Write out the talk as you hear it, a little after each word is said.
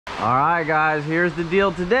Alright guys, here's the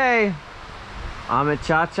deal today. I'm at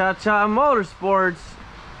Cha-Cha-Cha Motorsports,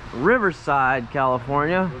 Riverside,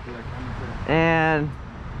 California, and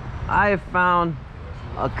I have found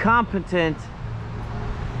a competent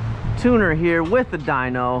tuner here with a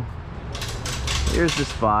dyno. Here's the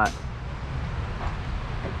spot.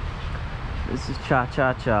 This is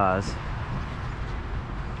Cha-Cha-Cha's.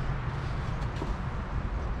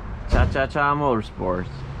 Cha-Cha-Cha Motorsports.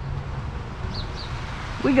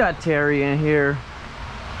 We got Terry in here.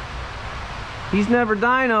 He's never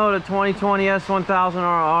dynoed a 2020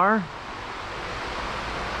 S1000Rr.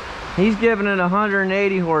 He's giving it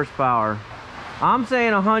 180 horsepower. I'm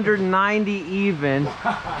saying 190 even.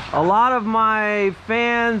 A lot of my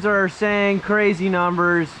fans are saying crazy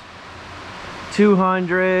numbers,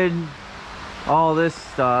 200, all this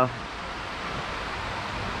stuff.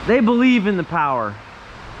 They believe in the power.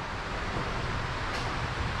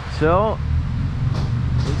 So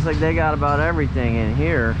looks like they got about everything in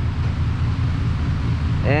here.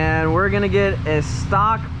 And we're gonna get a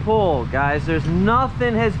stock pull, guys. There's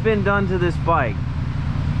nothing has been done to this bike.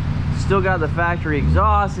 Still got the factory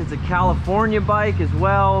exhaust. It's a California bike as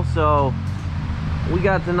well, so we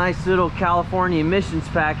got the nice little California emissions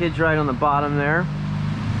package right on the bottom there.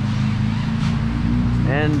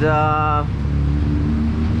 And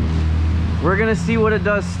we're gonna see what it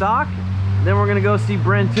does stock. Then we're gonna go see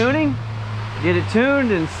Brent Tuning, get it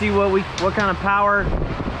tuned, and see what kind of power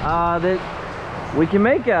that we can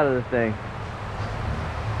make out of the thing.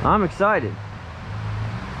 I'm excited.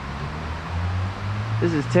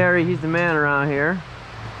 This is Terry, he's the man around here.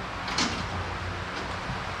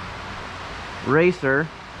 Racer,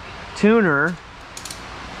 tuner.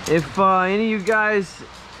 If any of you guys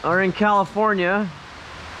are in California,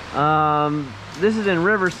 this is in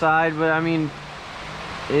Riverside, but I mean,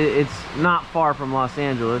 it's not far from Los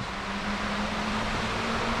Angeles.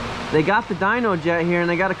 They got the dyno jet here and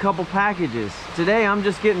they got a couple packages. Today I'm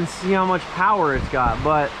just getting to see how much power it's got,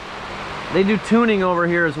 but they do tuning over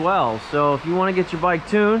here as well. So if you want to get your bike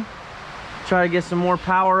tuned, try to get some more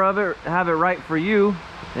power of it, have it right for you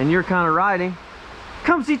and your kind of riding,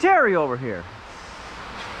 come see Terry over here.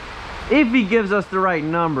 If he gives us the right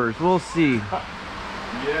numbers, we'll see.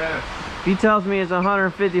 Yes. If he tells me it's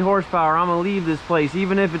 150 horsepower, I'm gonna leave this place,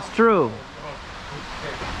 even if it's true.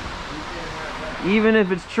 Even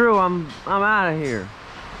if it's true, I'm out of here.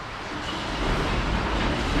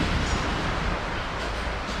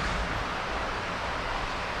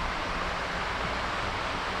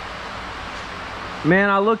 Man,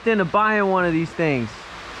 I looked into buying one of these things.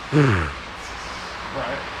 Right.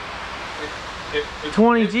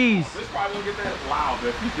 20 G's. This probably won't get that loud, but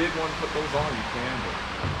if you did want to put those on, you can. But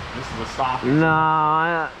this is a stock.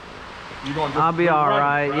 Nah, I'll be all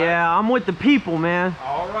right. Yeah, I'm with the people, man.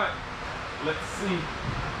 All right. Let's see.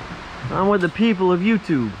 I'm with the people of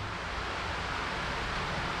YouTube.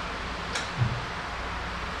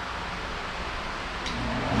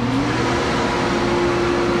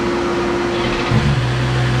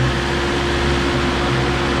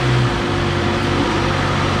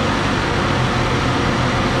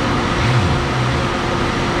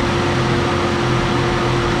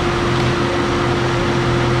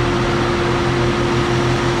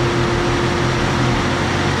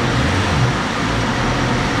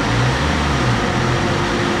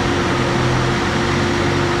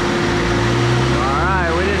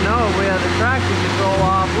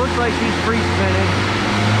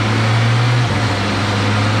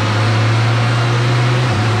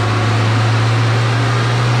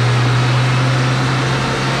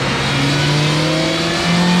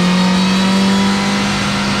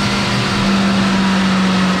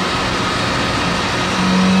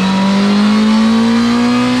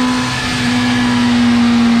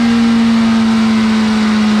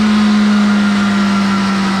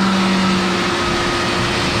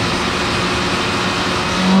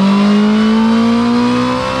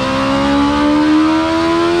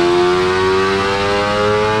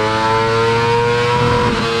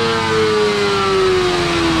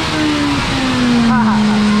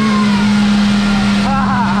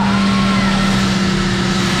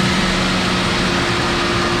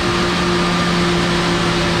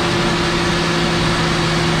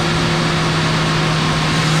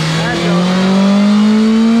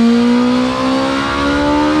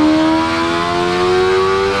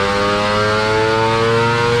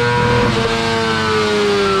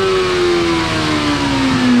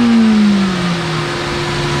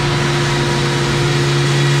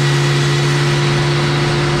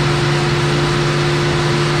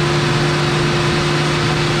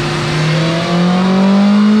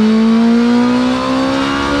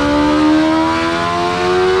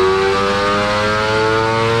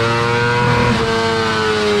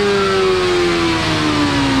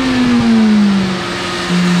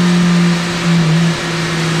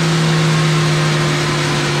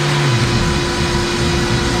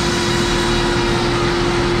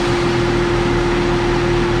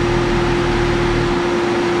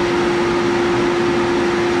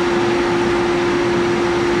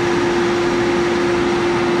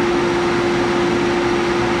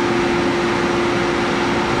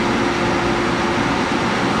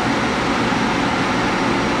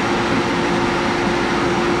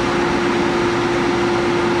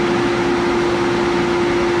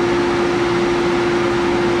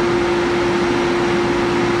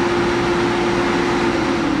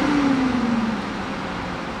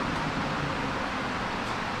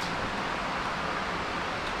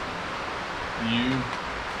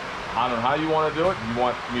 I don't know how you want to do it. You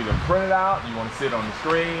want me to print it out? You want to sit on the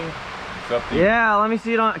screen? It's up to you. Yeah, let me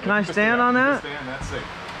see it on. Can I stand on that? Stand, that's it.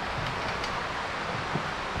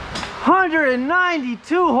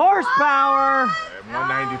 192 horsepower.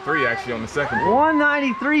 193 actually on the second one.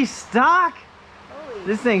 193 stock.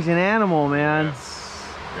 This thing's an animal, man. Yes.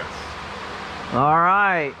 Yes. All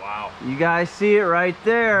right. Wow. You guys see it right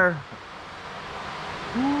there.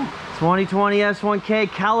 2020 S1K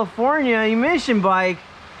California emission bike.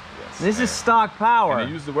 Yes. This is stock power. And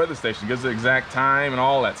they use the weather station, gives the exact time and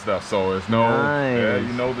all that stuff. So there's no, yeah,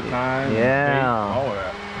 you know the time, yeah, date, all of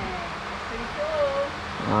that.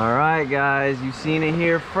 All right, guys, you've seen it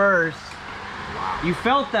here first. You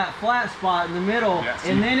felt that flat spot in the middle, yes,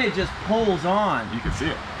 and then it just pulls on. You can see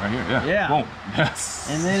it right here, yeah. Yeah. Boom, yes.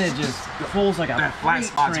 And then it just pulls like a that flat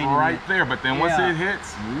spot's right there, but then once it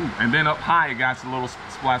hits, and then up high, it got a little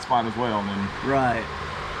flat spot as well. And then, right.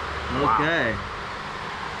 Okay.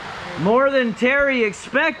 More than Terry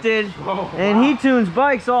expected, and he tunes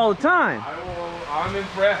bikes all the time. I'm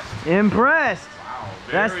impressed. Impressed. Wow.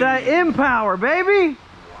 That's that M-Power, baby.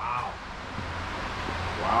 Wow.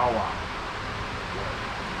 Wow, wow.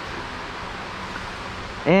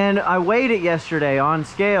 And I weighed it yesterday on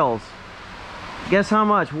scales. Guess how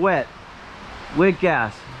much wet with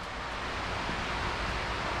gas?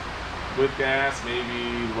 With gas,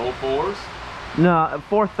 maybe low fours? No,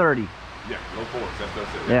 430. Yeah, low fours. That's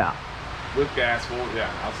it. Yeah. With gas, yeah.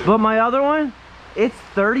 I'll say. But my other one, it's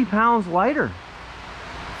 30 pounds lighter.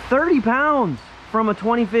 30 pounds from a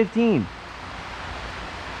 2015.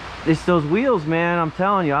 It's those wheels, man. I'm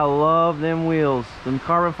telling you, I love them wheels. Them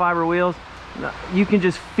carbon fiber wheels. You can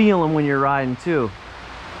just feel them when you're riding too.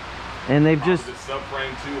 And they've just... The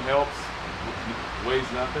subframe too helps.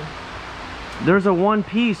 Weighs nothing. There's a one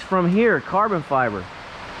piece from here, carbon fiber.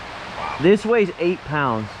 Wow. This weighs 8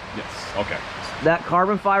 pounds. Yes, okay. That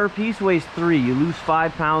carbon fiber piece weighs 3. You lose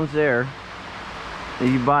 5 pounds there.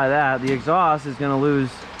 If you buy that, the exhaust is going to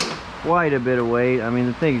lose quite a bit of weight. I mean,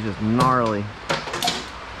 the thing's just gnarly.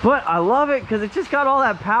 But I love it because it just got all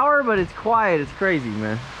that power, but it's quiet. It's crazy,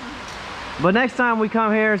 man. But next time we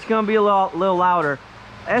come here, it's going to be a little louder.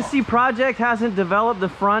 SC Project hasn't developed the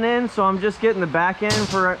front end, so I'm just getting the back end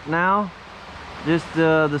for now. Just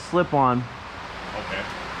the slip-on. Okay.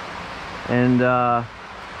 And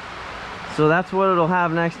so that's what it'll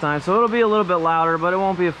have next time. So it'll be a little bit louder, but it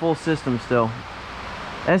won't be a full system still.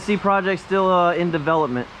 SC Project's still in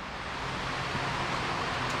development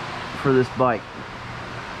for this bike.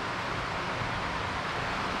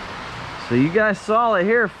 So you guys saw it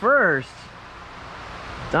here first.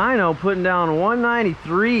 Dyno putting down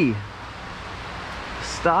 193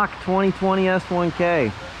 stock 2020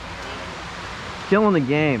 S1K, killing the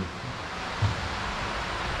game.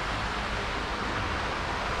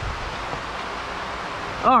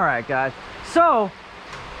 All right, guys. So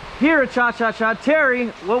here at Cha-Cha-Cha, Terry,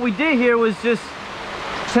 what we did here was just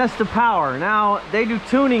test the power. Now they do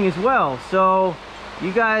tuning as well, so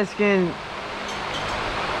you guys can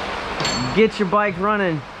get your bike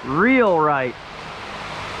running real right,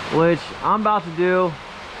 which I'm about to do.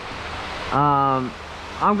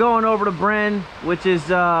 I'm going over to Bren, which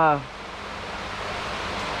is a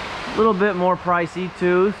little bit more pricey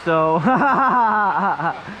too, so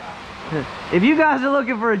if you guys are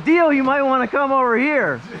looking for a deal, you might want to come over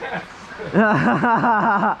here. Yes.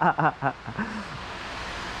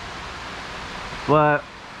 But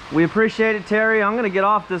we appreciate it, Terry. I'm gonna get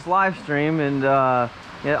off this live stream, and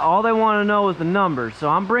yeah, all they want to know is the numbers, so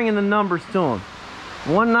I'm bringing the numbers to them.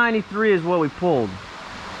 193 is what we pulled.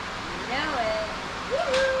 Know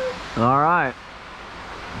it. All right.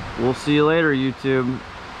 We'll see you later, YouTube.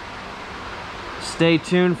 Stay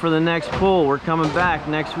tuned for the next pull. We're coming back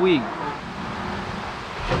next week.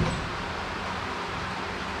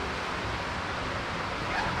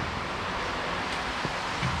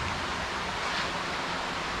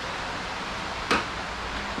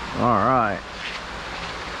 All right.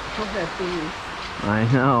 I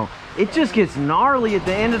know. It just gets gnarly at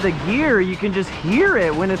the end of the gear. You can just hear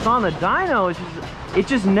it when it's on the dyno. It's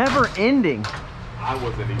just never ending. I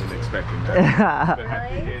wasn't even expecting that. The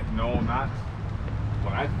heavy hit, no, not.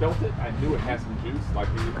 When I felt it, I knew it had some juice, like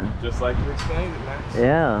just like you explained it, Max.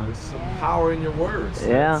 Yeah. There's some power in your words.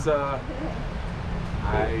 Yeah. It's, I'm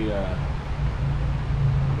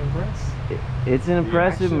impressed. It's an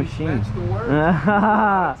impressive machine. Match the words. A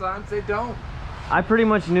lot of times they don't. I pretty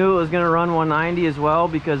much knew it was going to run 190 as well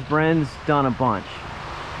because Bren's done a bunch.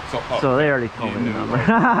 So they already told me the number.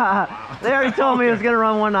 They already told me it was going to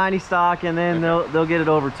run 190 stock, and then they'll get it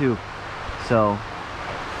over too. So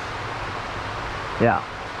yeah,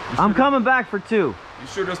 I'm coming back for 2. You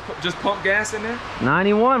sure just pump gas in there?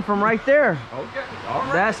 91 from right there. Okay, all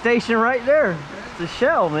right. That station right there. It's a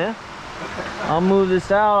Shell, man. I'll move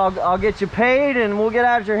this out. I'll get you paid and we'll get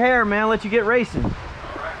out your hair, man. Let you get racing. All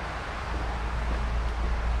right.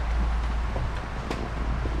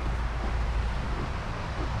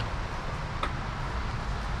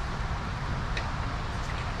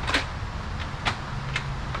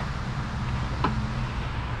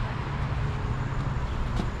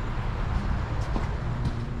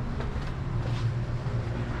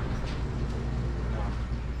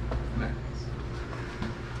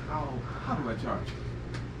 How do I charge?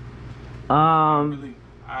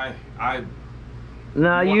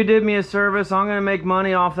 No, you did me a service. I'm gonna make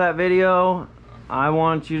money off that video. I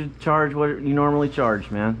want you to charge what you normally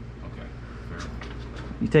charge, man. Okay. Fair.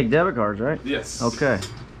 You take debit cards, right? Yes. Okay.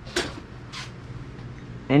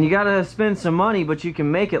 And you gotta spend some money, but you can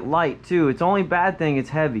make it light too. It's only bad thing it's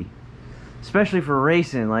heavy, especially for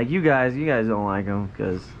racing. Like you guys don't like them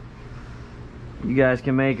because you guys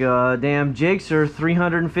can make a damn Gixxer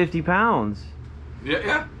 350 pounds.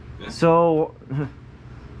 Yeah. So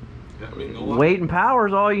Yeah, I mean, no weight and power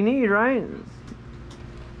is all you need, right?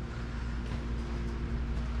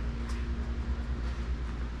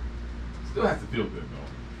 Still has to feel good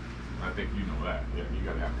though. I think you know that. Yeah, you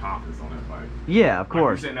gotta have confidence on that bike. Yeah, of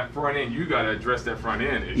course. Like you're saying that front end, you gotta address that front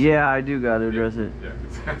end issue. Yeah, I do gotta address it.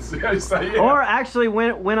 Yeah. Or actually,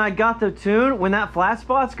 when I got the tune, when that flat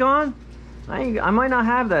spot's gone, I might not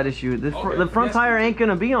have that issue. The front tire ain't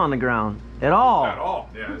gonna be on the ground at all. At all.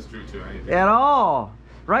 Yeah, that's true too. At all.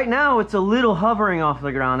 Right now, it's a little hovering off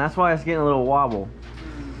the ground. That's why it's getting a little wobble.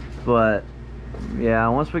 But yeah,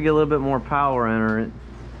 once we get a little bit more power in it.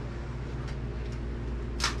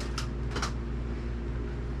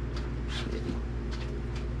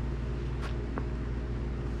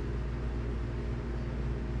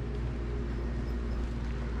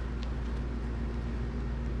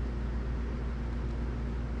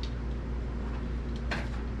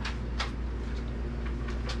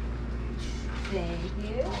 Thank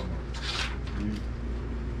you.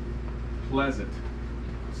 Pleasant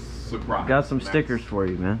surprise. Got some Max. stickers for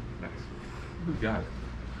you, man. Nice. You got it.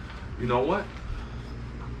 You know what?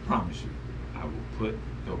 I promise you, I will put.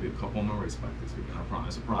 There'll be a couple on my race bike this weekend. I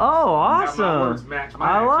promise. I promise. Oh, I have my words awesome! match my I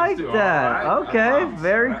actions like too, that. all right? I Okay, promise,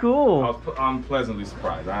 very all right? cool. I'm pleasantly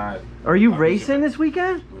surprised. Are you I racing appreciate this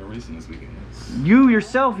weekend? We're racing this weekend. Yes. You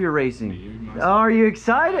yourself, you're racing. Me, myself. Oh, are you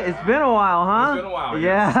excited? It's been a while, huh? It's been a while.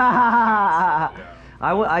 Yeah. Yes. Yeah.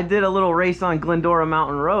 I did a little race on Glendora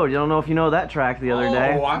Mountain Road. You don't know if you know that track the other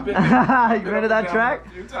day. Oh, I've been. You been to that track? A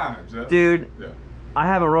few times, yes. Dude, Yeah. I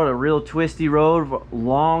haven't rode a real twisty road for a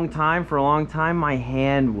long time. My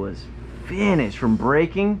hand was finished from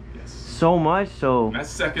braking so much. So And that's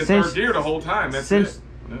second, since- third gear the whole time. That's since- it.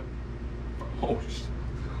 Yeah. Oh,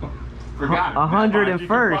 forgot.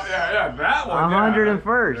 101st. Yeah, that one.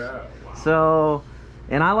 101st. Yeah. Wow. So,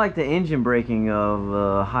 and I like the engine braking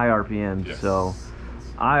of high RPM. Yes. So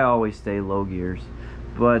I always stay low gears.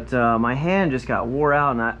 But my hand just got wore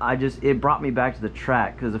out, and it brought me back to the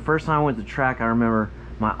track, because the first time I went to the track, I remember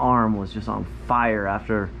my arm was just on fire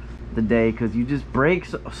after the day, because you just brake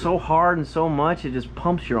so hard and so much, it just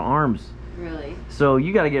pumps your arms. Really? So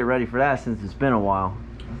you got to get ready for that, since it's been a while.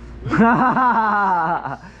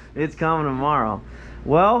 It's coming tomorrow.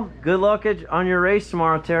 Well, good luck on your race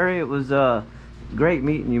tomorrow, Terry. It was great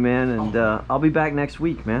meeting you, man, and I'll be back next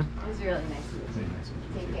week, man. It was really nice to meet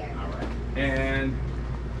you. Take care. All right. And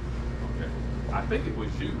I think it was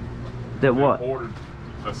you That what? ordered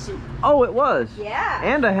a suit. Oh, it was. Yeah.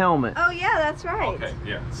 And a helmet. Oh yeah, that's right. Okay,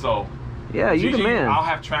 yeah. So Yeah, you the Gigi, man. I'll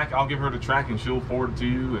have track. I'll give her the track, and she'll forward it to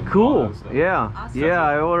you. And all Cool. that stuff. Yeah. Awesome. Yeah,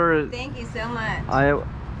 I ordered it. Thank you so much.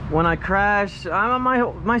 When I crashed,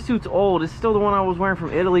 my suit's old. It's still the one I was wearing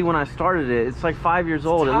from Italy when I started it. It's like 5 years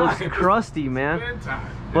old. It looks crusty, man. It's bedtime.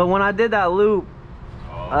 But when I did that loop,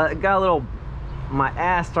 Oh. it got a little, my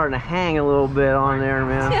ass starting to hang a little bit on there,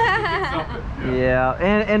 man. Yeah,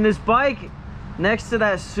 and this bike next to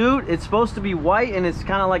that suit, it's supposed to be white, and it's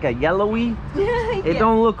kind of like a yellowy. It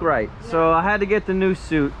don't look right, so I had to get the new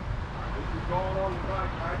suit.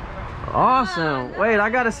 Awesome. Wait, I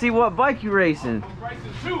gotta see what bike you racing. I'm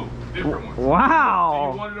racing two different ones. Wow.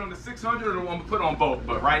 Do you want it on the 600 or want to put it on both?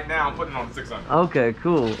 But right now I'm putting it on the 600. Okay,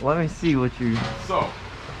 cool. Let me see what you So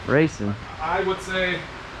racing. I would say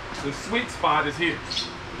the sweet spot is here.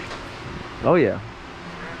 Oh yeah.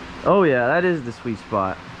 Oh yeah, that is the sweet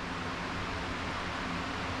spot.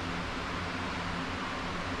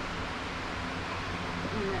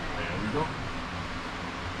 There we go.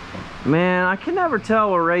 Man, I can never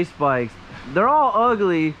tell with race bikes. they're all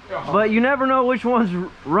ugly, but you never know which one's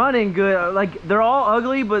running good. Like, they're all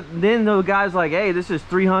ugly, but then the guy's like, hey, this is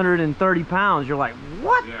 330 pounds. You're like,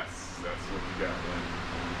 what? Yes, that's what you got, man.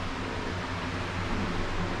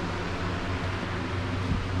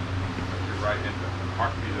 You're right in the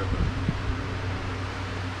heartbeat of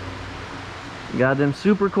it. Got them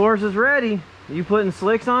super courses ready. You putting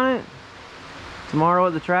slicks on it tomorrow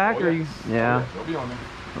at the track? Oh, Or yes. you? Yeah. Oh, yes. They'll be on there.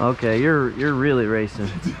 Okay, you're really racing.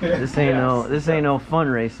 This ain't no fun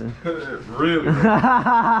racing. Really?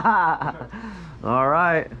 All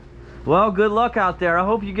right. Well, good luck out there. I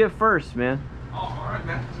hope you get first, man. Oh, all right,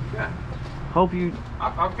 man. Yeah. Hope you.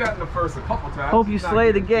 I've gotten the first a couple times. Hope you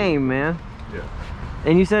slay the game, man. Yeah.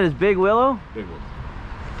 And you said it's Big Willow? Big one.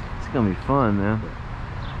 It's gonna be fun, man.